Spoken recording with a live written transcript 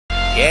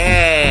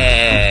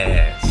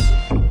Yes.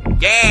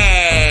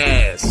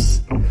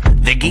 Yes.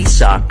 The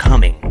geese are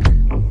coming.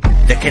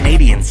 The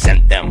Canadians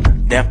sent them.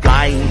 They're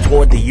flying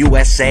toward the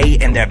USA,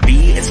 and their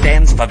V, it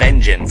stands for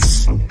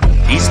vengeance.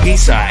 These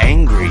geese are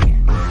angry.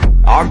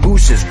 Our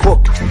goose is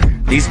cooked.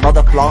 These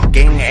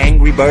mother-flocking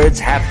angry birds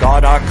have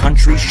got our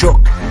country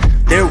shook.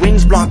 Their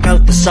wings block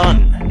out the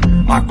sun.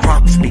 Our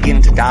crops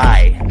begin to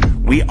die.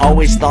 We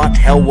always thought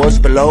hell was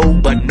below,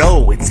 but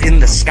no, it's in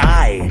the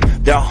sky.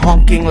 They're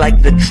honking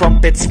like the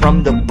trumpets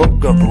from the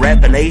book of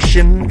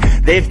Revelation.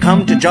 They've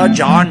come to judge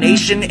our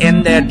nation,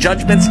 and their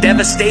judgment's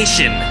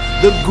devastation.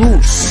 The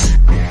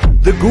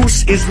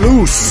goose is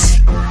loose.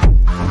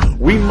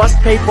 We must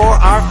pay for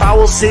our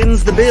foul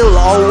sins. The bill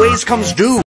always comes due.